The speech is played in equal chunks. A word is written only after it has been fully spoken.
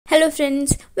Hello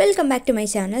friends, welcome back to my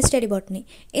channel Study Botany.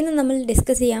 ഇന്ന് നമ്മൾ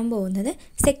discuss ചെയ്യാൻ പോകുന്നത്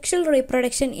sexual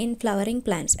reproduction in flowering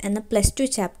plants എന്ന +2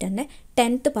 ചാപ്റ്ററിൻ്റെ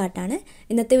 10th പാർട്ടാണ്.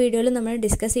 ഇന്നത്തെ വീഡിയോയിൽ നമ്മൾ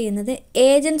ഡിസ്കസ് ചെയ്യുന്നത്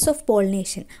ഏജൻറ്റ്സ് ഓഫ്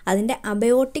പോളിനേഷൻ, അതിൻ്റെ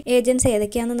അബയോട്ടിക് ഏജൻറ്റ്സ്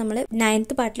ഏതൊക്കെയാണെന്ന് നമ്മൾ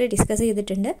 9th പാർട്ടിൽ ഡിസ്കസ്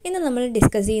ചെയ്തിട്ടുണ്ട്. ഇന്ന് നമ്മൾ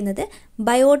ഡിസ്കസ് ചെയ്യുന്നത്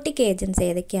ബയോട്ടിക് ഏജൻറ്റ്സ്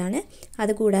ഏതൊക്കെയാണ്,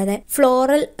 അതുകൂടാതെ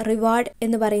ഫ്ലോറൽ റിവാർഡ്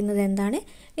എന്ന് പറയുന്നത് എന്താണ്,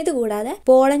 ഇതുകൂടാതെ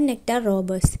പോളൻ നെക്ടാർ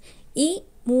റോബേഴ്സ്, ഈ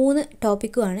 3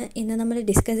 ടോപ്പിക്കുമാണ് ഇന്ന് നമ്മൾ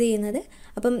ഡിസ്കസ് ചെയ്യുന്നത്.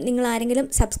 അപ്പം നിങ്ങൾ ആരെങ്കിലും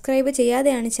സബ്സ്ക്രൈബ്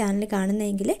ചെയ്യാതെയാണ് ചാനൽ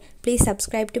കാണുന്നതെങ്കിൽ please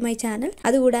subscribe to my channel.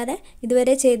 അതുകൂടാതെ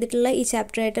ഇതുവരെ ചെയ്തിട്ടുള്ള ഈ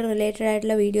ചാപ്റ്ററായിട്ട് റിലേറ്റഡ്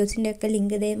ആയിട്ടുള്ള വീഡിയോസിൻ്റെ ഒക്കെ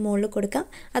ലിങ്ക് ഇതേ മുകളിൽ കൊടുക്കാം.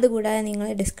 അതുകൂടാതെ നിങ്ങൾ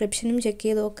ഡിസ്ക്രിപ്ഷനും ചെക്ക്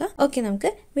ചെയ്ത് നോക്കുക. ഓക്കെ,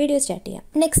 നമുക്ക് വീഡിയോ സ്റ്റാർട്ട് ചെയ്യാം.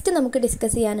 നെക്സ്റ്റ് നമുക്ക്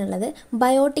ഡിസ്കസ് ചെയ്യാനുള്ളത്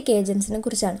ബയോട്ടിക് ഏജൻസിനെ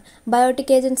കുറിച്ചാണ്.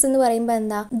 ബയോട്ടിക് ഏജൻസ് എന്ന് പറയുമ്പോൾ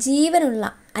എന്താ, ജീവനുള്ള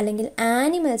അല്ലെങ്കിൽ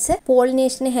ആനിമൽസ്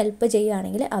പോളിനേഷന് ഹെൽപ്പ്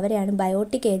ചെയ്യുകയാണെങ്കിൽ അവരെയാണ്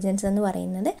ബയോട്ടിക് ഏജൻറ്റ്സ് എന്ന്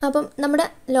പറയുന്നത്. അപ്പം നമ്മുടെ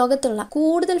ലോകത്തുള്ള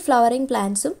കൂടുതൽ ഫ്ലവറിംഗ്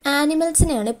പ്ലാന്റ്സും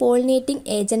ആനിമൽസിനെയാണ് പോളിനേറ്റിംഗ്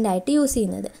ഏജന്റ് ആയിട്ട് യൂസ്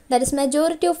ചെയ്യുന്നത്. That is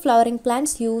majority of flowering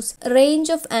plants use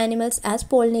range of animals as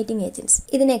pollinating agents.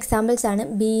 ഇതിന് എക്സാമ്പിൾസ് ആണ്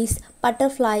ബീസ്,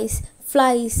 butterflies,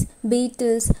 flies,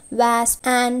 beetles, wasps,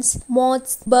 ants,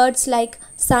 moths, birds like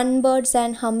sunbirds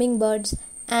and hummingbirds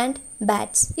and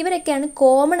bats. ഇവരൊക്കെയാണ്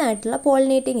common ആയിട്ടുള്ള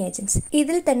pollinating agents.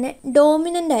 ഇതിൽ തന്നെ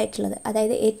dominant ആയിട്ടുള്ളത്,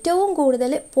 അതായത് ഏറ്റവും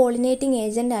കൂടുതൽ പോളിനേറ്റിംഗ്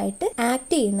ഏജന്റ് ആയിട്ട്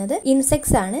ആക്ട് ചെയ്യുന്നത്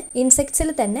ഇൻസെക്ട്സ് ആണ്.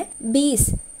 ഇൻസെക്ട്സിൽ തന്നെ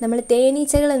ബീസ്, നമ്മൾ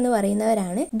തേനീച്ചകൾ എന്ന്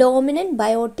പറയുന്നവരാണ് ഡോമിനന്റ്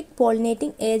ബയോട്ടിക്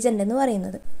പോളിനേറ്റിംഗ് ഏജന്റ് എന്ന്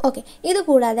പറയുന്നത്. ഓക്കെ,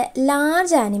 ഇതുകൂടാതെ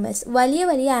ലാർജ് ആനിമൽസ്, വലിയ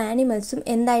വലിയ ആനിമൽസും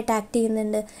എന്തായിട്ട് ആക്ട്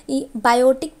ചെയ്യുന്നുണ്ട്, ഈ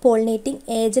ബയോട്ടിക് പോളിനേറ്റിംഗ്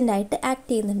ഏജന്റ് ആയിട്ട് ആക്ട്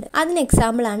ചെയ്യുന്നുണ്ട്. അതിന്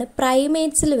എക്സാമ്പിൾ ആണ്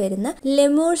പ്രൈമേറ്റ്സിൽ വരുന്ന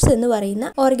ലെമൂഴ്സ് എന്ന് പറയുന്ന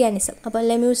ഓർഗാനിസം. അപ്പോൾ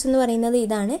ലെമൂഴ്സ് എന്ന് പറയുന്നത്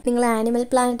ഇതാണ്. നിങ്ങൾ ആനിമൽ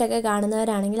പ്ലാനറ്റ് ഒക്കെ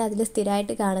കാണുന്നവരാണെങ്കിൽ അതിൽ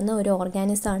സ്ഥിരമായിട്ട് കാണുന്ന ഒരു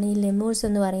ഓർഗാനിസം ആണ് ഈ ലെമൂഴ്സ്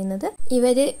എന്ന് പറയുന്നത്.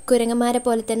 ഇവര് കുരങ്ങന്മാരെ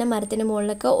പോലെ തന്നെ മരത്തിന്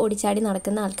മുകളിലൊക്കെ ഓടിച്ചാടി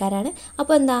നടക്കുന്ന ആൾക്കാരാണ്.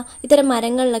 അപ്പോൾ എന്താ, ഇത്തരം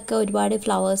മരങ്ങളിലൊക്കെ ഒരുപാട്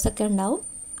ഫ്ലവേഴ്സ് ഒക്കെ ഉണ്ടാവും.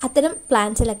 അത്തരം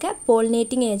പ്ലാന്റ്സിലൊക്കെ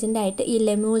പോളിനേറ്റിംഗ് ഏജന്റ് ആയിട്ട് ഈ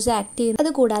ലെമൂഴ്സ് ആക്ട് ചെയ്യുന്നു.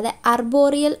 അതുകൂടാതെ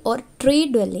അർബോറിയൽ ഓർ ട്രീ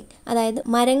ഡ്വെല്ലിംഗ്, അതായത്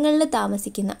മരങ്ങളിൽ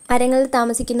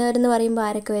താമസിക്കുന്നവരെന്ന് പറയുമ്പോൾ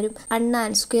ആരൊക്കെ വരും, അണ്ണാൻ,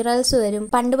 സ്ക്വിറൽസ് വരും,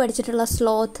 പണ്ട് പഠിച്ചിട്ടുള്ള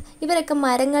സ്ലോത്ത്, ഇവരൊക്കെ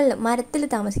മരത്തിൽ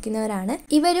താമസിക്കുന്നവരാണ്.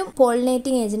 ഇവരും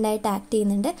പോളിനേറ്റിംഗ് ഏജന്റ് ആയിട്ട് ആക്ട്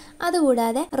ചെയ്യുന്നുണ്ട്.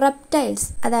 അതുകൂടാതെ റെപ്റ്റൈൽസ്,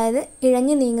 അതായത്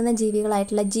ഇഴഞ്ഞു നീങ്ങുന്ന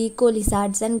ജീവികളായിട്ടുള്ള ജീക്കോ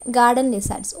ലിസാർഡ്സ് ആൻഡ് ഗാർഡൻ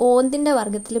ലിസാർഡ്സ്, ഓന്തിന്റെ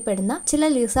വർഗത്തിൽ പെടുന്ന ചില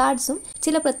ലിസാർഡ്സും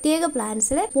ചില പ്രത്യേക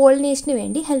പ്ലാന്റ്സിലെ പോളിനേഷന്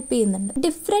വേണ്ടി ഹെൽപ്പ് ചെയ്യുന്നുണ്ട്.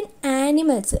 ഡിഫറെന്റ്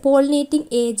ആനിമൽസ് പോളിനേറ്റിംഗ്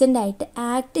ഏജന്റ് ആയിട്ട്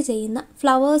ആക്ട് ചെയ്യുന്ന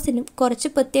ഫ്ലവേഴ്സിനും കുറച്ച്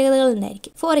പ്രത്യേകതകൾ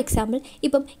ഉണ്ടായിരിക്കും. ഫോർ എക്സാമ്പിൾ,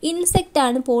 ഇപ്പം ഇൻസെക്റ്റ്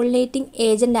ആണ് പോളിനേറ്റിംഗ്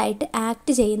ഏജന്റ് ആയിട്ട്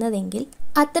ആക്ട് ചെയ്യുന്നതെങ്കിൽ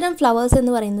അത്തരം ഫ്ലവേഴ്സ്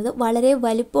എന്ന് പറയുന്നത് വളരെ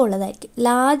വലുപ്പമുള്ളതായിരിക്കും,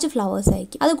 ലാർജ് ഫ്ലവേഴ്സ്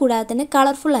ആയിരിക്കും. അതുകൂടാതെ തന്നെ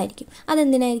കളർഫുൾ ആയിരിക്കും.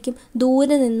 അതെന്തിനായിരിക്കും,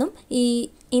 ദൂരെ നിന്നും ഈ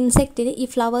ഇൻസെക്റ്റിന് ഈ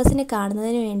ഫ്ലവേഴ്സിനെ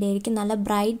കാണുന്നതിന് വേണ്ടിയായിരിക്കും നല്ല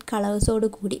ബ്രൈറ്റ് കളേഴ്സോട്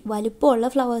കൂടി വലുപ്പമുള്ള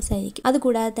ഫ്ലവേഴ്സ് ആയിരിക്കും.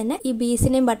 അതുകൂടാതെ തന്നെ ഈ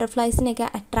ബീസിനെയും ബട്ടർഫ്ലൈസിനെയൊക്കെ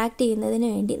അട്രാക്ട് ചെയ്യുന്നതിന്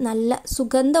വേണ്ടി നല്ല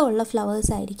സുഗന്ധമുള്ള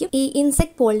ഫ്ലവേഴ്സ് ആയിരിക്കും ഈ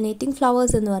ഇൻസെക്ട് പോളിനേറ്റിംഗ്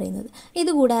ഫ്ലവേഴ്സ് എന്ന് പറയുന്നത്.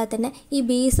 ഇതുകൂടാതെ തന്നെ ഈ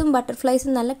ബീസും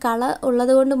ബട്ടർഫ്ലൈസും നല്ല കളർ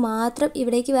ഉള്ളത് കൊണ്ട് മാത്രം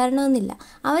ഇവിടേക്ക് വരണമെന്നില്ല.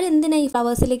 അവരെന്തിനാണ് ഈ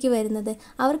ഫ്ലവേഴ്സിലേക്ക് വരുന്നത്,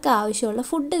 അവർക്ക് ആവശ്യമുള്ള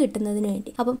ഫുഡ് കിട്ടുന്നതിന്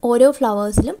വേണ്ടി. അപ്പം ഓരോ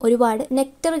ഫ്ലവേഴ്സിലും ഒരുപാട്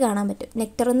നെക്ടർ കാണാൻ പറ്റും.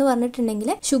 നെക്ടർ എന്ന്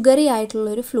പറഞ്ഞിട്ടുണ്ടെങ്കിൽ ഷുഗറി ആയിട്ടുള്ള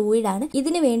ഒരു ഫ്ലൂയിഡാണ്.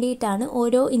 ഇതിന് വേണ്ടിയിട്ടാണ്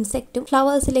ഓരോ ഇൻസെക്റ്റും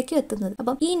ഫ്ലവേഴ്സിലേക്ക് എത്തുന്നത്.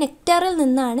 അപ്പം ഈ നെക്ടറിൽ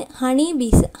നിന്നാണ് ഹണി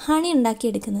ബീസ് ഹണി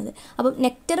ഉണ്ടാക്കിയെടുക്കുന്നത്. അപ്പം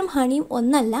നെക്ടറും ഹണിയും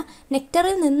ഒന്നല്ല,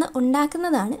 നെക്ടറിൽ നിന്ന്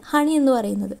ഉണ്ടാക്കുന്നതാണ് ഹണി എന്ന്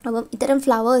പറയുന്നത്. അപ്പം ഇത്തരം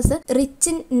ഫ്ലവേഴ്സ്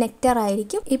റിച്ച് ഇൻ നെക്ടർ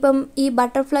ആയിരിക്കും. ഇപ്പം ഈ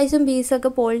ബട്ടർഫ്ലൈസും ബീസും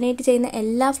ഒക്കെ പോളിനേറ്റ് ചെയ്യുന്ന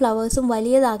എല്ലാ ഫ്ലവേഴ്സും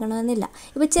വലിയതാകണമെന്നില്ല.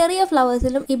 ഇപ്പം ചെറിയ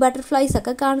ഫ്ലവേഴ്സിലും ഈ ബട്ടർഫ്ലൈസ്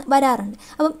ഒക്കെ വരാറുണ്ട്.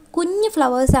 അപ്പം കുഞ്ഞു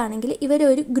ഫ്ലവേഴ്സ് ആണെങ്കിൽ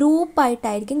ഇവരൊരു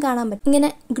ഗ്രൂപ്പായിട്ടായിരിക്കും കാണാൻ പറ്റും.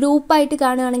 ഇങ്ങനെ ഗ്രൂപ്പായിട്ട്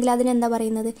കാണുകയാണെങ്കിൽ അതിനെന്താ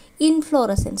പറയുന്നത്,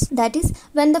 inflorescence. That is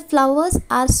when the flowers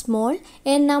are small,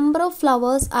 a number of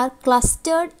flowers are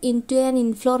clustered into an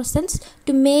inflorescence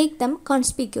to make them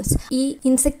conspicuous. ഈ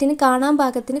ഇൻസെക്റ്റിന് കാണാൻ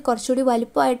പാകത്തിന് കുറച്ചുകൂടി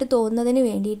വലുപ്പമായിട്ട് തോന്നുന്നതിന്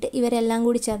വേണ്ടിയിട്ട് ഇവരെല്ലാം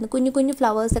കൂടി ചേർന്ന് കുഞ്ഞു കുഞ്ഞു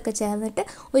ഫ്ലവേഴ്സ് ഒക്കെ ചേർന്നിട്ട്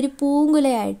ഒരു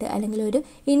പൂങ്കുലയായിട്ട് അല്ലെങ്കിൽ ഒരു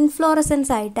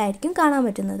ഇൻഫ്ലോറസൻസ് ആയിട്ടായിരിക്കും കാണാൻ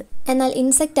പറ്റുന്നത്. എന്നാൽ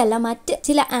ഇൻസെക്റ്റ് അല്ല, മറ്റ്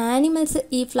ചില ആനിമൽസ്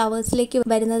ഈ ഫ്ലവേഴ്സിലേക്ക്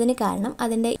വരുന്നതിന് കാരണം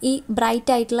അതിൻ്റെ ഈ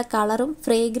ബ്രൈറ്റ് ആയിട്ടുള്ള കളറും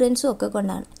ഫ്രേഗ്രൻസും ഒക്കെ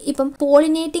കൊണ്ടാണ്. ഇപ്പം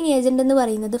പോളിനേറ്റിംഗ് ഏജന്റ് എന്ന്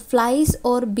പറയുന്നത് ഫ്ലൈസ്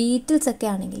ഓർ ബീറ്റിൽസ് ഒക്കെ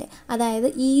ആണെങ്കിൽ, അതായത്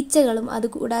ഈച്ചകളും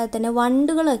അതുകൂടാതെ തന്നെ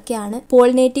വണ്ടുകളൊക്കെയാണ്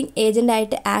പോളിനേറ്റിംഗ് ഏജന്റ്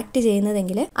ആയിട്ട് ആക്ട്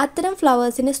ചെയ്യുന്നതെങ്കിൽ അത്തരം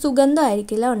ഫ്ലവേഴ്സിന്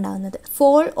സുഗന്ധമായിരിക്കില്ല ഉണ്ടാകുന്നത്,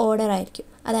 ഫോൾ ഓർഡർ ആയിരിക്കും.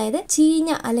 അതായത്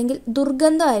ചീഞ്ഞ അല്ലെങ്കിൽ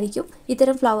ദുർഗന്ധമായിരിക്കും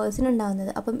ഇത്തരം ഫ്ലവേഴ്സിന് ഉണ്ടാകുന്നത്.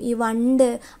 അപ്പം ഈ വണ്ട്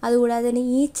അതുകൂടാതെ തന്നെ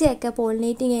ഈച്ചയൊക്കെ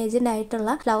പോളിനേറ്റിംഗ് ഏജന്റ്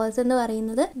ആയിട്ടുള്ള ഫ്ലവേഴ്സ് എന്ന്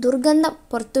പറയുന്നത് ദുർഗന്ധം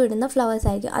പുറത്തുവിടുന്ന ഫ്ലവേഴ്സ്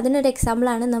ആയിരിക്കും. അതിനൊരു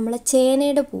എക്സാമ്പിളാണ് നമ്മളെ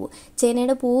ചേനയുടെ പൂവ്.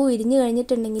 ചേനയുടെ പൂവ് വിരിഞ്ഞു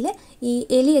കഴിഞ്ഞിട്ടുണ്ടെങ്കിൽ ഈ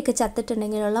എലിയൊക്കെ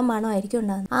ചത്തിട്ടുണ്ടെങ്കിലുള്ള മണമായിരിക്കും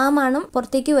ഉണ്ടാകുന്നത്. ആ മണം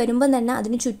പുറത്തേക്ക് വരുമ്പം തന്നെ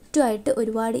അതിന് ചുറ്റുമായിട്ട്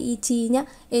ഒരുപാട് ഈ ചീഞ്ഞ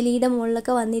എലിയുടെ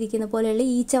മുകളിലൊക്കെ വന്നിരിക്കുന്ന പോലെയുള്ള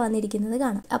ഈച്ച വന്നിരിക്കുന്നത്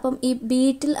കാണാം. അപ്പം ഈ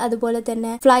ബീറ്റിൽ അതുപോലെ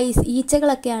തന്നെ ഫ്ലൈസ്,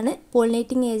 ഈച്ചകളൊക്കെയാണ്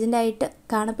പോളിനേറ്റിംഗ് ഏജന്റ് ആയിട്ട്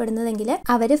കാണപ്പെടുന്നതെങ്കിൽ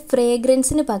അവർ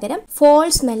ഫ്രേഗ്രൻസിന് പകരം ഫോൾ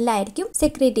സ്മെല്ലായിരിക്കും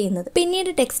സെക്രീറ്റ് ചെയ്യുന്നത്.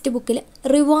 പിന്നീട് ടെക്സ്റ്റ് ബുക്കിൽ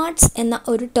റിവാർഡ്സ് എന്ന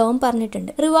ഒരു ടേം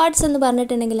പറഞ്ഞിട്ടുണ്ട്. റിവാർഡ്സ് എന്ന്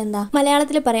പറഞ്ഞിട്ടുണ്ടെങ്കിൽ എന്താ,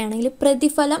 മലയാളത്തിൽ പറയുകയാണെങ്കിൽ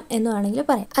പ്രതിഫലം എന്ന് വേണമെങ്കിൽ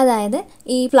പറയാം. അതായത്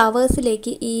ഈ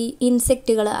ഫ്ലവേഴ്സിലേക്ക് ഈ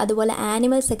ഇൻസെക്റ്റുകൾ അതുപോലെ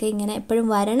ആനിമൽസ് ഒക്കെ ഇങ്ങനെ എപ്പോഴും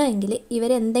വരണമെങ്കിൽ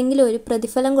ഇവരെന്തെങ്കിലും ഒരു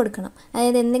പ്രതിഫലം കൊടുക്കണം,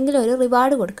 അതായത് എന്തെങ്കിലും ഒരു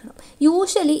റിവാർഡ് കൊടുക്കണം.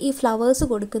 യൂഷ്വലി ഈ ഫ്ലവേഴ്സ്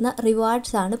കൊടുക്കുന്ന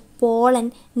റിവാർഡ്സ് ആണ് പോളൻ,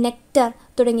 നെക്ടർ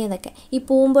തുടങ്ങിയതൊക്കെ. ഈ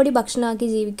പൂമ്പൊടി ഭക്ഷണമാക്കി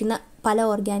ജീവിക്കുന്ന പല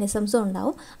ഓർഗാനിസംസും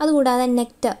ഉണ്ടാവും. അതുകൂടാതെ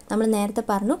നെക്ടർ നമ്മൾ നേരത്തെ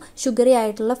പറഞ്ഞു ഷുഗറി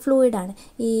ആയിട്ടുള്ള ഫ്ലൂയിഡാണ്.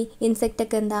 ഈ ഇൻസെക്റ്റ്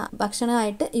ഒക്കെ എന്താ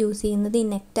ഭക്ഷണമായിട്ട് യൂസ് ചെയ്യുന്നത് ഈ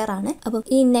നെക്ടറാണ്. അപ്പം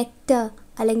ഈ നെക്ടർ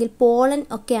അല്ലെങ്കിൽ പോളൻ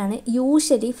ഒക്കെയാണ്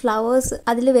യൂഷ്വലി ഫ്ലവേഴ്സ്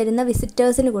അതിൽ വരുന്ന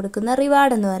വിസിറ്റേഴ്സിന് കൊടുക്കുന്ന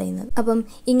റിവാർഡ് എന്ന് പറയുന്നത്. അപ്പം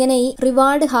ഇങ്ങനെ ഈ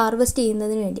റിവാർഡ് ഹാർവെസ്റ്റ്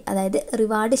ചെയ്യുന്നതിന് വേണ്ടി, അതായത്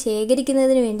റിവാർഡ്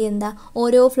ശേഖരിക്കുന്നതിന് വേണ്ടി എന്താ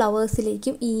ഓരോ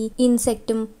ഫ്ലവേഴ്സിലേക്കും ഈ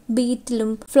ഇൻസെക്റ്റും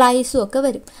ബീറ്റിലും ഫ്ലൈസും ഒക്കെ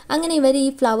വരും. അങ്ങനെ ഇവർ ഈ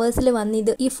ഫ്ലവേഴ്സിൽ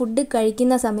വന്നിത് ഈ ഫുഡ്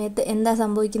കഴിക്കുന്ന സമയത്ത് എന്താ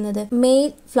സംഭവിക്കുന്നത്, മെയിൽ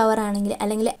ഫ്ലവർ ആണെങ്കിൽ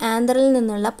അല്ലെങ്കിൽ ആന്തറിൽ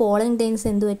നിന്നുള്ള പോളൻ ഗ്രെയിൻസ്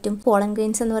എന്ത് പറ്റും, പോളൻ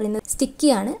ഗ്രെയിൻസ് എന്ന് പറയുന്നത്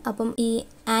സ്റ്റിക്കിയാണ്. അപ്പം ഈ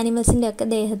ആനിമൽസിൻ്റെ ഒക്കെ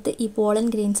ദേഹത്ത് ഈ പോളൻ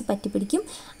ഗ്രെയിൻസ് പറ്റിപ്പിടിക്കും.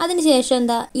 അതിനുശേഷം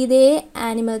എന്താ ഇതേ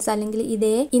ആനിമൽസ് അല്ലെങ്കിൽ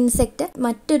ഇതേ ഇൻസെക്റ്റ്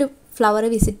മറ്റൊരു ഫ്ലവർ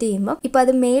വിസിറ്റ് ചെയ്യുമ്പോൾ, ഇപ്പം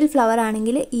അത് മെയിൽ ഫ്ലവർ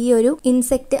ആണെങ്കിൽ ഈ ഒരു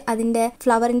ഇൻസെക്റ്റ് അതിൻ്റെ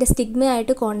ഫ്ലവറിൻ്റെ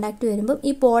സ്റ്റിഗ്മയായിട്ട് കോണ്ടാക്ട് വരുമ്പം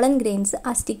ഈ പോളൻ ഗ്രെയിൻസ്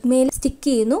ആ സ്റ്റിഗ്മയിൽ സ്റ്റിക്ക്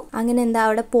ചെയ്യുന്നു. അങ്ങനെ എന്താ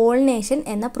അവിടെ പോളിനേഷൻ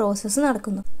എന്ന പ്രോസസ്സ്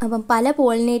നടക്കുന്നു. അപ്പം പല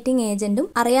പോളിനേറ്റിംഗ് ഏജന്റും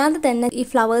അറിയാതെ തന്നെ ഈ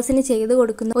ഫ്ലവേഴ്സിന് ചെയ്തു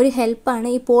കൊടുക്കുന്ന ഒരു ഹെൽപ്പാണ്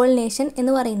ഈ പോളിനേഷൻ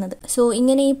എന്ന് പറയുന്നത്. സോ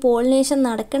ഇങ്ങനെ ഈ പോളിനേഷൻ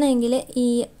നടക്കണമെങ്കിൽ ഈ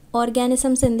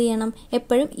ഓർഗാനിസംസ് എന്ത് ചെയ്യണം,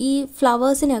 എപ്പോഴും ഈ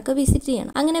ഫ്ലവേഴ്സിനെയൊക്കെ വിസിറ്റ്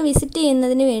ചെയ്യണം. അങ്ങനെ വിസിറ്റ്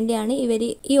ചെയ്യുന്നതിന് വേണ്ടിയാണ് ഇവർ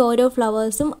ഈ ഓരോ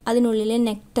ഫ്ലവേഴ്സും അതിനുള്ളിൽ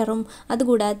നെക്ടറും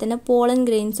അതുകൂടാതെ തന്നെ പോളൻ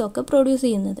ഗ്രെയിൻസും ഒക്കെ പ്രൊഡ്യൂസ്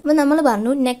ചെയ്യുന്നത്. അപ്പോൾ നമ്മൾ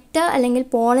പറഞ്ഞു നെക്ടർ അല്ലെങ്കിൽ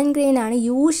പോളൻ ഗ്രെയിൻ ആണ്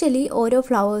യൂഷ്വലി ഓരോ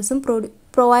ഫ്ലവേഴ്സും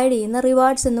പ്രൊവൈഡ് ചെയ്യുന്ന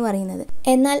റിവാർഡ്സ് എന്ന് പറയുന്നത്.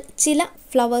 എന്നാൽ ചില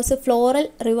ഫ്ലവേഴ്സ് ഫ്ലോറൽ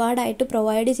റിവാർഡായിട്ട്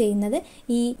പ്രൊവൈഡ് ചെയ്യുന്നത്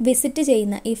ഈ വിസിറ്റ്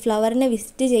ചെയ്യുന്ന ഈ ഫ്ലവറിനെ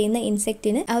വിസിറ്റ് ചെയ്യുന്ന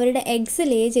ഇൻസെക്റ്റിന് അവരുടെ എഗ്സ്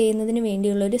ലേ ചെയ്യുന്നതിന്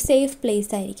വേണ്ടിയുള്ള ഒരു സേഫ്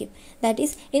പ്ലേസ് ആയിരിക്കും. That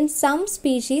is in some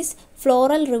species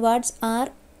floral rewards are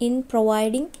in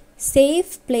providing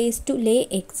safe place to Leh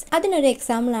eggs. അതിനൊരു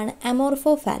എക്സാമ്പിളാണ്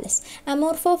അമോർഫോഫാലസ്.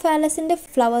 അമോർഫോഫാലസിൻ്റെ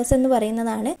ഫ്ലവേഴ്സ് എന്ന്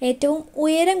പറയുന്നതാണ് ഏറ്റവും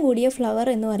ഉയരം കൂടിയ ഫ്ലവർ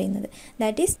എന്ന് പറയുന്നത്.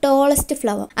 That is tallest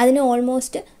flower. അതിന്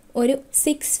ഓൾമോസ്റ്റ് ഒരു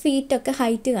 6 feet ഒക്കെ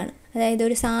ഹൈറ്റ് കാണും. അതായത്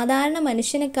ഒരു സാധാരണ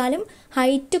മനുഷ്യനേക്കാളും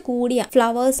ഹൈറ്റ് കൂടിയ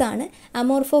ഫ്ലവേഴ്സാണ്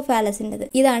അമോർഫോഫാലസിൻ്റെത്.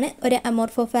 ഇതാണ് ഒരു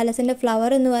അമോർഫോഫാലസിൻ്റെ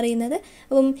ഫ്ലവർ എന്ന് പറയുന്നത്.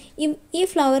 അപ്പം ഈ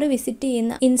ഫ്ലവർ വിസിറ്റ്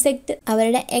ചെയ്യുന്ന ഇൻസെക്റ്റ്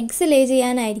അവരുടെ എഗ്സ് ലേ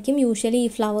ചെയ്യാനായിരിക്കും യൂഷ്വലി ഈ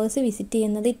ഫ്ലവേഴ്സ് വിസിറ്റ്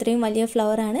ചെയ്യുന്നത്. ഇത്രയും വലിയ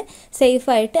ഫ്ലവറാണ്,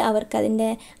 സേഫായിട്ട് അവർക്ക് അതിൻ്റെ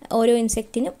ഓരോ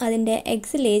ഇൻസെക്റ്റിനും അതിൻ്റെ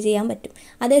എഗ്സ് ലേ ചെയ്യാൻ പറ്റും.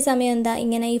 അതേസമയം എന്താ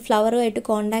ഇങ്ങനെ ഈ ഫ്ലവറുമായിട്ട്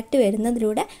കോണ്ടാക്ട്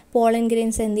വരുന്നതിലൂടെ പോളൻ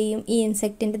ഗ്രെയിൻസ് എന്ത് ചെയ്യും, ഈ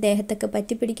ഇൻസെക്റ്റിൻ്റെ ദേഹത്തൊക്കെ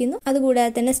പറ്റിപ്പിടിക്കുന്നു.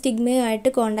 അതുകൂടാതെ തന്നെ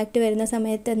സ്റ്റിഗ്മയുമായിട്ട് കോണ്ടാക്ട് വരുന്ന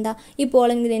സമയത്ത് എന്താ ഈ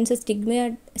പോളൻ ഗ്രെയിൻസ്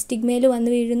സ്റ്റിഗ്മയിൽ വന്ന്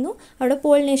വീഴുന്നു, അവിടെ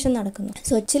പോളിനേഷൻ നടക്കുന്നു.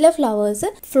 സോ ചില ഫ്ലവേഴ്സ്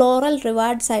ഫ്ലോറൽ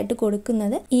റിവാർഡ്സ് ആയിട്ട്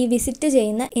കൊടുക്കുന്നത് ഈ വിസിറ്റ്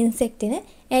ചെയ്യുന്ന ഇൻസെക്റ്റിന്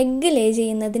എഗ്ഗ് ലേ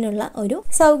ചെയ്യുന്നതിനുള്ള ഒരു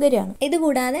സൗകര്യമാണ്.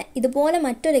 ഇതുകൂടാതെ ഇതുപോലെ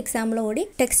മറ്റൊരു എക്സാമ്പിൾ കൂടി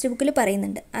ടെക്സ്റ്റ് ബുക്കിൽ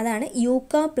പറയുന്നുണ്ട്. അതാണ്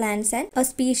yucca plants and A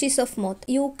species of moth.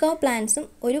 Yucca പ്ലാന്റ്സും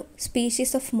ഒരു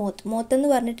സ്പീഷീസ് ഓഫ് മോത്ത്. മോത്ത് എന്ന്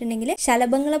പറഞ്ഞിട്ടുണ്ടെങ്കിൽ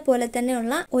ശലഭങ്ങളെ പോലെ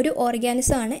തന്നെയുള്ള ഒരു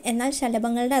ഓർഗാനിസം ആണ്. എന്നാൽ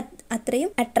ശലഭങ്ങളുടെ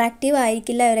അത്രയും അട്രാക്റ്റീവ്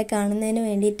ആയിരിക്കില്ല ഇവരെ കാണുന്നതിന്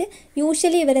വേണ്ടിയിട്ട്.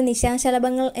 യൂഷ്വലി ഇവരെ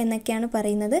നിശാശലഭങ്ങൾ എന്നൊക്കെയാണ്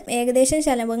പറയുന്നത്. ഏകദേശം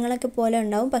ശലഭങ്ങളൊക്കെ പോലെ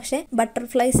ഉണ്ടാവും, പക്ഷെ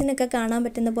ബട്ടർഫ്ലൈസിനൊക്കെ കാണാൻ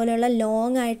പറ്റുന്ന പോലെയുള്ള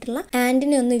ലോങ് ആയിട്ടുള്ള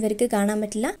ആന്റിനെ ഒന്നും ഇവർക്ക് കാണാൻ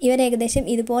പറ്റില്ല. ഇവർ ഏകദേശം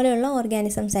ഇതുപോലെയുള്ള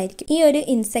ഓർഗാനിസംസ് ആയിരിക്കും. ഈ ഒരു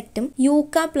ഇൻസെക്റ്റും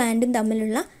യൂക്ക പ്ലാന്റും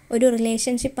തമ്മിലുള്ള ഒരു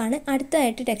റിലേഷൻഷിപ്പാണ്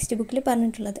അടുത്തതായിട്ട് ടെക്സ്റ്റ് ബുക്കിൽ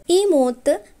പറഞ്ഞിട്ടുള്ളത്. ഈ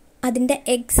മോത്ത് അതിൻ്റെ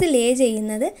എഗ്സ് ലേ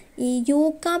ചെയ്യുന്നത് ഈ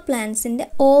യൂക്ക പ്ലാന്റ്സിൻ്റെ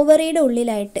ഓവറിയുടെ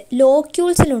ഉള്ളിലായിട്ട്,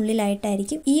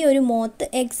 ലോക്യൂൾസിനുള്ളിലായിട്ടായിരിക്കും ഈ ഒരു മോത്ത്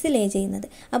എഗ്സ് ലേ ചെയ്യുന്നത്.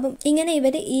 അപ്പം ഇങ്ങനെ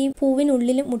ഇവർ ഈ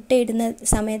പൂവിനുള്ളിൽ മുട്ടയിടുന്ന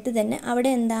സമയത്ത് തന്നെ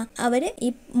അവിടെ എന്താ അവർ ഈ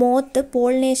മോത്ത്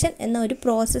പോളിനേഷൻ എന്ന ഒരു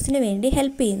പ്രോസസ്സിന് വേണ്ടി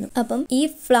ഹെൽപ്പ് ചെയ്യുന്നു. അപ്പം ഈ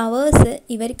ഫ്ലവേഴ്സ്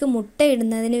ഇവർക്ക്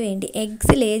മുട്ടയിടുന്നതിന് വേണ്ടി,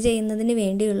 എഗ്സ് ലേ ചെയ്യുന്നതിന്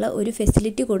വേണ്ടിയുള്ള ഒരു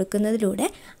ഫെസിലിറ്റി കൊടുക്കുന്നതിലൂടെ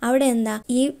അവിടെ എന്താ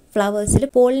ഈ ഫ്ലവേഴ്സിൽ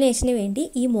പോളിനേഷന് വേണ്ടി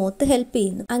ഈ മോത്ത് ഹെൽപ്പ്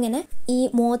ചെയ്യുന്നു. അങ്ങനെ ഈ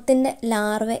മോത്തിൻ്റെ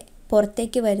ലാർവ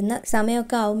പുറത്തേക്ക് വരുന്ന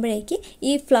സമയമൊക്കെ ആകുമ്പോഴേക്ക്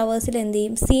ഈ ഫ്ലവേഴ്സിൽ എന്ത്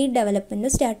ചെയ്യും, സീഡ് ഡെവലപ്മെൻറ്റ്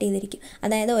സ്റ്റാർട്ട് ചെയ്തിരിക്കും.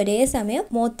 അതായത് ഒരേ സമയം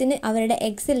മോത്തിന് അവരുടെ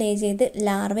എഗ്സ് ലേ ചെയ്ത്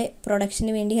ലാർവെ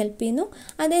പ്രൊഡക്ഷന് വേണ്ടി ഹെൽപ്പ് ചെയ്യുന്നു,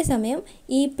 അതേസമയം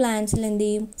ഈ പ്ലാന്റ്സിൽ എന്ത്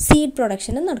ചെയ്യും, സീഡ്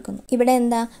പ്രൊഡക്ഷനും നടക്കുന്നു. ഇവിടെ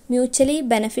എന്താ മ്യൂച്വലി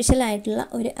ബെനഫിഷ്യൽ ആയിട്ടുള്ള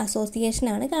ഒരു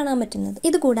അസോസിയേഷനാണ് കാണാൻ പറ്റുന്നത്.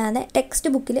 ഇതുകൂടാതെ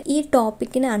ടെക്സ്റ്റ് ബുക്കിൽ ഈ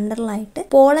ടോപ്പിക്കിന് അണ്ടറിലായിട്ട്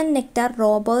പോളൻ നെക്ടാർ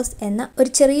റോബേഴ്സ് എന്ന ഒരു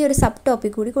ചെറിയൊരു സബ്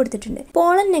ടോപ്പിക് കൂടി കൊടുത്തിട്ടുണ്ട്.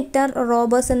 പോളൻ നെക്ടാർ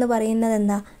റോബേഴ്സ് എന്ന് പറയുന്നത്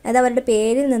എന്താ, അത് അവരുടെ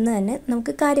പേരിൽ നിന്ന് തന്നെ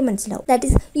നമുക്ക് കാര്യം മനസ്സിലാവും. ദാറ്റ്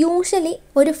ഈസ് യൂഷ്വലി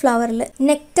ഒരു ഫ്ലവറിൽ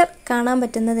നെക്ടർ കാണാൻ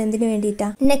പറ്റുന്നത് എന്തിനു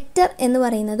വേണ്ടിയിട്ടാണ്? നെക്ടർ എന്ന്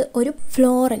പറയുന്നത് ഒരു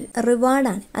ഫ്ലോറൽ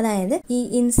റിവാർഡാണ്. അതായത് ഈ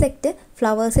ഇൻസെക്റ്റ്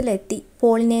ഫ്ലവേഴ്സിലെത്തി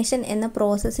പോളിനേഷൻ എന്ന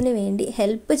പ്രോസസ്സിന് വേണ്ടി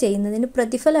ഹെൽപ്പ് ചെയ്യുന്നതിന്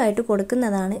പ്രതിഫലമായിട്ട്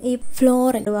കൊടുക്കുന്നതാണ് ഈ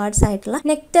ഫ്ലോറൽ റിവാർഡ്സ് ആയിട്ടുള്ള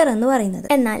നെക്ടർ എന്ന് പറയുന്നത്.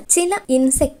 എന്നാൽ ചില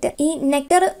ഇൻസെക്ട് ഈ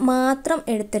നെക്ടർ മാത്രം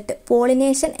എടുത്തിട്ട്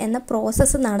പോളിനേഷൻ എന്ന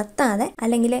പ്രോസസ്സ് നടത്താതെ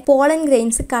അല്ലെങ്കിൽ പോളൻ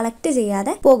ഗ്രെയിൻസ് കളക്ട്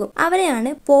ചെയ്യാതെ പോകും.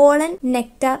 അവരെയാണ് പോളൻ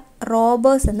നെക്ടർ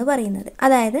റോബേഴ്സ് എന്ന് പറയുന്നത്.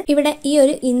 അതായത് ഇവിടെ ഈ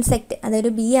ഒരു ഇൻസെക്ട്, അതൊരു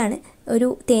ബീ ആണ്, ഒരു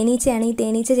തേനീച്ചയാണ്. ഈ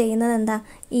തേനീച്ച ചെയ്യുന്നത് എന്താ,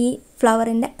 ഈ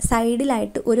ഫ്ലവറിന്റെ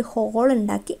സൈഡിലായിട്ട് ഒരു ഹോൾ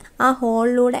ഉണ്ടാക്കി ആ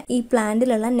ഹോളിലൂടെ ഈ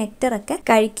പ്ലാന്റിലുള്ള നെക്ടറൊക്കെ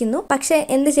കഴിക്കുന്നു. പക്ഷെ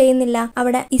എന്ത് ചെയ്യുന്നില്ല,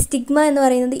 അവിടെ ഈ സ്റ്റിഗ്മ എന്ന്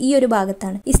പറയുന്നത് ഈ ഒരു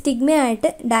ഭാഗത്താണ്. ഈ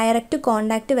സ്റ്റിഗ്മയായിട്ട് ഡയറക്റ്റ്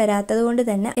കോണ്ടാക്ട് വരാത്തത് കൊണ്ട്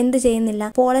തന്നെ എന്ത്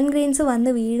ചെയ്യുന്നില്ല, പോളൻ ഗ്രെയിൻസ്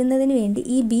വന്ന് വീഴുന്നതിന് വേണ്ടി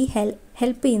ഈ ബീ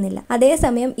ഹെൽപ്പ് ചെയ്യുന്നില്ല.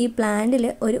 അതേസമയം ഈ പ്ലാന്റിൽ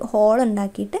ഒരു ഹോൾ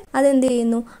ഉണ്ടാക്കിയിട്ട് അതെന്ത്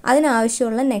ചെയ്യുന്നു,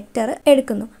 അതിനാവശ്യമുള്ള നെക്ടർ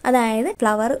എടുക്കുന്നു. അതായത്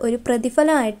ഫ്ലവർ ഒരു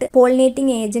പ്രതിഫലമായിട്ട്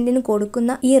പോളിനേറ്റിംഗ് ഏജന്റിന്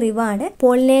കൊടുക്കുന്ന ഈ റിവാർഡ്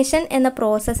പോളിനേഷൻ എന്ന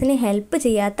പ്രോസസ്സിന് ഹെൽപ്പ്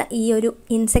ചെയ്യാത്ത ഈ ഒരു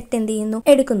ഇൻസെക്ട് എന്ത് ചെയ്യുന്നു,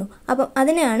 എടുക്കുന്നു. അപ്പം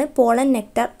അതിനാണ് പോളൻ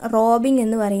നെക്ടർ റോബിംഗ്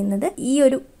എന്ന് പറയുന്നത്. ഈ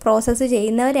ഒരു പ്രോസസ്സ്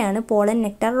ചെയ്യുന്നവരെയാണ് പോളൻ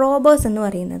നെക്ടർ റോബേഴ്സ് എന്ന്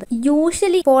പറയുന്നത്.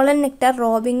 യൂഷ്വലി പോളൻ നെക്ടർ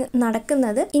റോബിംഗ്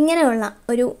നടക്കുന്നത് ഇങ്ങനെയുള്ള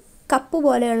ഒരു കപ്പ്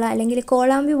പോലെയുള്ള അല്ലെങ്കിൽ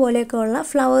കോളാമ്പി പോലെയൊക്കെ ഉള്ള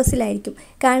ഫ്ലവേഴ്സിലായിരിക്കും.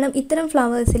 കാരണം ഇത്തരം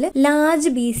ഫ്ലവേഴ്സിൽ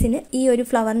ലാർജ് ബീസിന് ഈ ഒരു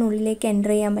ഫ്ലവറിനുള്ളിലേക്ക്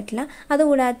എൻ്റർ ചെയ്യാൻ പറ്റില്ല.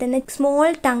 അതുകൂടാതെ തന്നെ സ്മോൾ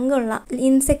ടങ്ങുള്ള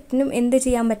ഇൻസെക്റ്റിനും എന്ത്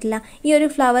ചെയ്യാൻ പറ്റില്ല, ഈ ഒരു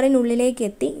ഫ്ലവറിനുള്ളിലേക്ക്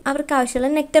എത്തി അവർക്ക് ആവശ്യമുള്ള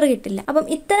നെക്ടർ കിട്ടില്ല. അപ്പം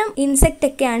ഇത്തരം ഇൻസെക്റ്റ്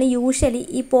ഒക്കെയാണ് യൂഷ്വലി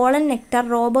ഈ പോളൻ നെക്ടർ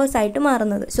റോബേഴ്സ് ആയിട്ട്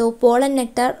മാറുന്നത്. സോ പോളൻ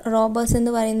നെക്ടർ റോബേഴ്സ്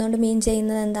എന്ന് പറയുന്നതുകൊണ്ട് മീൻ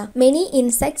ചെയ്യുന്നത് എന്താ, many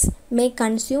insects may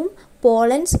consume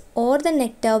pollens or the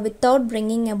nectar without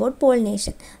bringing about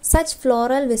pollination. Such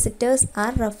floral visitors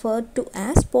are referred to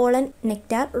as pollen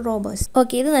nectar robbers.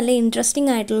 Okay, ഇത് നല്ല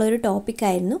interesting ആയിട്ടുള്ള ഒരു ടോപ്പിക്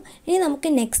ആയിരുന്നു. ഇനി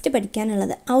നമുക്ക് നെക്സ്റ്റ്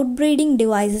പഠിക്കാനുള്ളത് ഔട്ട്ബ്രീഡിംഗ്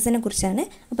ഡിവൈസസിനെ കുറിച്ചാണ്.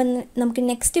 അപ്പം നമുക്ക്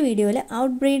നെക്സ്റ്റ് വീഡിയോയിൽ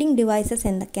ഔട്ട്ബ്രീഡിംഗ് ഡിവൈസസ്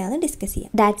എന്തൊക്കെയാണെന്ന് ഡിസ്കസ്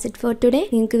ചെയ്യാം. That's it for today.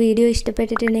 നിങ്ങൾക്ക് വീഡിയോ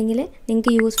ഇഷ്ടപ്പെട്ടിട്ടുണ്ടെങ്കിൽ,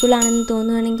 നിങ്ങൾക്ക് യൂസ്ഫുൾ ആണെന്ന്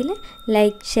തോന്നുകയാണെങ്കിൽ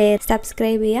ലൈക്ക്, ഷെയർ,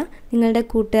 സബ്സ്ക്രൈബ് ചെയ്യുക. നിങ്ങളുടെ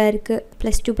കൂട്ടുകാർക്ക്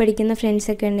 +2 പഠിക്കുന്ന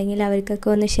ഫ്രണ്ട്സൊക്കെ ഉണ്ടെങ്കിൽ അവർക്കൊക്കെ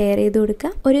ഒന്ന് ഷെയർ ചെയ്ത്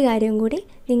കൊടുക്കുക. ഒരു കാര്യം കൂടി,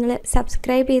 നിങ്ങൾ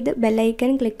സബ്സ്ക്രൈബ് ചെയ്ത്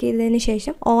ബെല്ലൈക്കൺ ക്ലിക്ക് ചെയ്തതിന്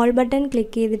ശേഷം ഓൾ ബട്ടൺ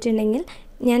ക്ലിക്ക് ചെയ്തിട്ടുണ്ടെങ്കിൽ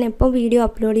ഞാൻ എപ്പോൾ വീഡിയോ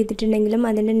അപ്ലോഡ് ചെയ്തിട്ടുണ്ടെങ്കിലും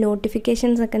അതിൻ്റെ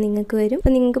നോട്ടിഫിക്കേഷൻസ് ഒക്കെ നിങ്ങൾക്ക് വരും.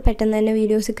 അപ്പോൾ നിങ്ങൾക്ക് പെട്ടെന്ന് തന്നെ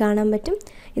വീഡിയോസ് കാണാൻ പറ്റും.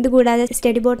 ഇതുകൂടാതെ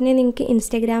സ്റ്റഡി ബോട്ടിനെ നിങ്ങൾക്ക്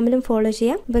ഇൻസ്റ്റാഗ്രാമിലും ഫോളോ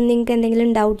ചെയ്യാം. അപ്പം നിങ്ങൾക്ക്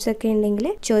എന്തെങ്കിലും ഡൗട്ട്സ് ഒക്കെ ഉണ്ടെങ്കിൽ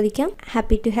ചോദിക്കാം.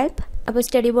 Happy to help. അപ്പോൾ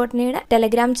സ്റ്റഡി ബോട്ടനിയുടെ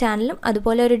ടെലഗ്രാം ചാനലും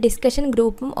അതുപോലെ ഒരു ഡിസ്കഷൻ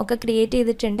ഗ്രൂപ്പും ഒക്കെ ക്രിയേറ്റ്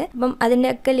ചെയ്തിട്ടുണ്ട്. അപ്പം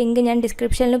അതിൻ്റെയൊക്കെ ലിങ്ക് ഞാൻ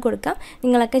ഡിസ്ക്രിപ്ഷനിൽ കൊടുക്കാം.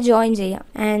 നിങ്ങളൊക്കെ ജോയിൻ ചെയ്യാം.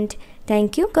 And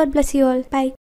thank you. God bless you all. By.